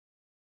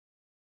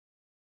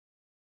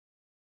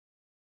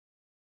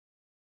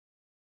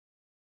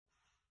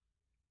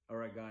All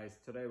right, guys,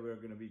 today we're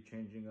going to be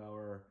changing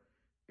our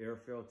air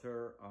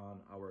filter on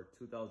our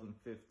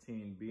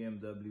 2015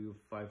 BMW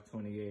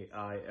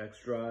 528i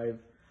X-Drive.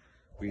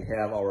 We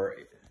have our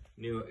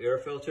new air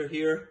filter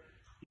here.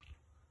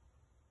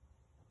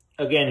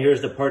 Again,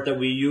 here's the part that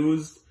we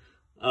used.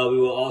 We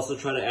will also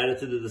try to add it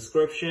to the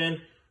description.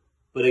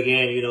 But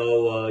again,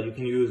 you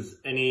can use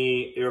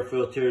any air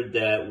filter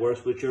that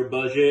works with your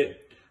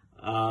budget.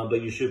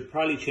 But you should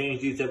probably change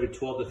these every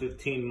 12 to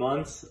 15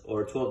 months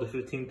or 12 to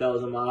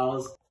 15,000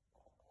 miles.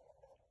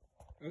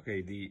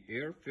 Okay, the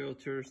air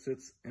filter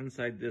sits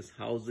inside this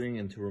housing,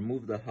 and to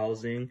remove the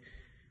housing,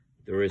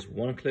 there is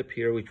one clip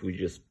here which we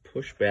just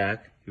push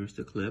back. Here's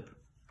the clip.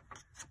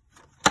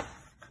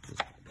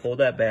 Just pull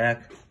that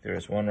back.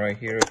 There's one right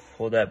here.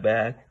 Pull that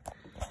back.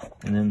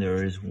 And then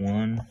there is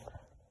one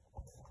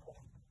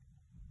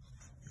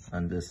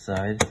on this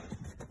side.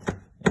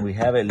 And we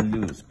have it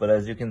loose, but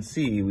as you can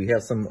see, we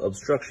have some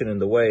obstruction in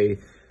the way.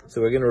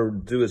 So what we're gonna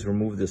do is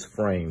remove this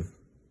frame.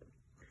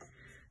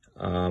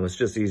 It's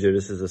just easier.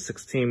 This is a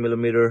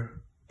 16mm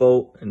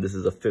bolt, and this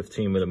is a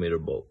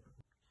 15mm bolt.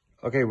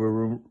 Okay,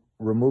 we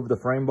remove the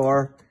frame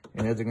bar,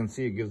 and as you can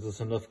see, it gives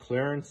us enough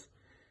clearance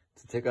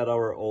to take out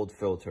our old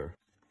filter.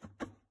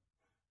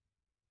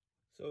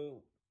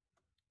 So,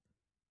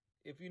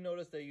 if you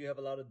notice that you have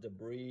a lot of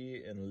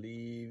debris and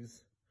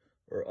leaves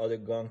or other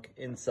gunk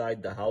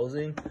inside the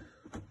housing,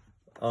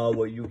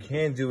 what you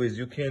can do is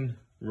you can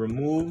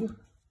remove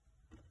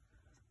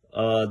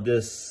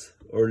this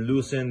or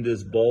loosen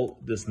this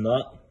bolt, this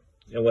nut,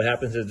 and what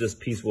happens is this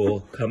piece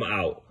will come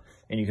out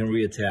and you can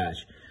reattach.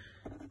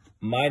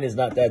 Mine is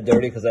not that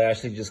dirty because I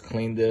actually just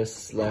cleaned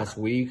this last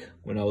week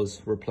when I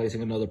was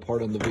replacing another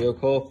part on the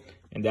vehicle,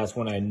 and that's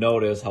when I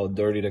noticed how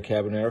dirty the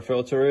cabin air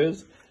filter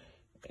is,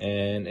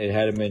 and it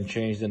hadn't been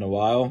changed in a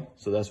while,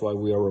 so that's why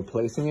we are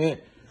replacing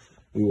it.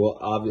 We will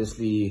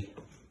obviously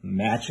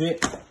match it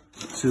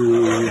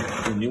to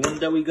the new one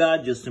that we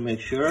got just to make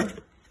sure,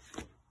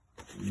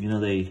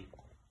 they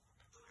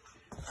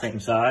same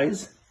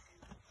size,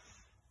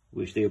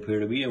 which they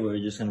appear to be, and we're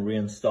just going to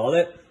reinstall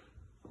it.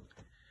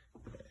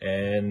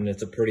 And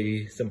it's a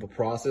pretty simple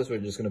process. We're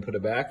just going to put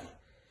it back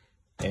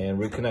and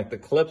reconnect the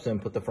clips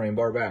and put the frame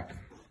bar back.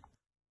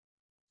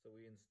 So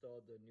we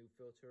installed the new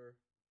filter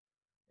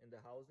in the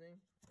housing,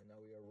 and now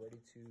we are ready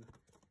to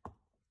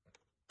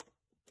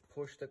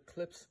push the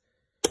clips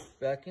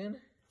back in.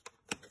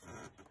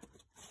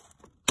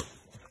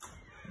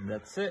 And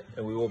that's it,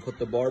 and we will put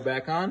the bar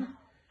back on.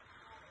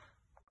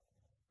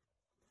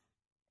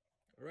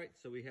 All right,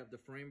 so we have the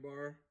frame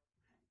bar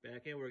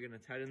back in. We're gonna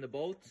tighten the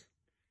bolts,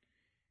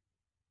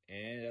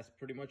 and that's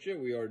pretty much it.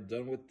 We are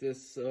done with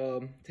this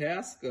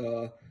task.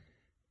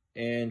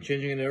 And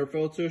changing an air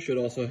filter should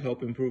also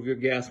help improve your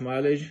gas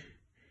mileage.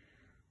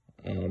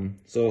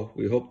 So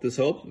we hope this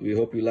helps. We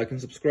hope you like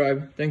and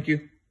subscribe. Thank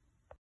you.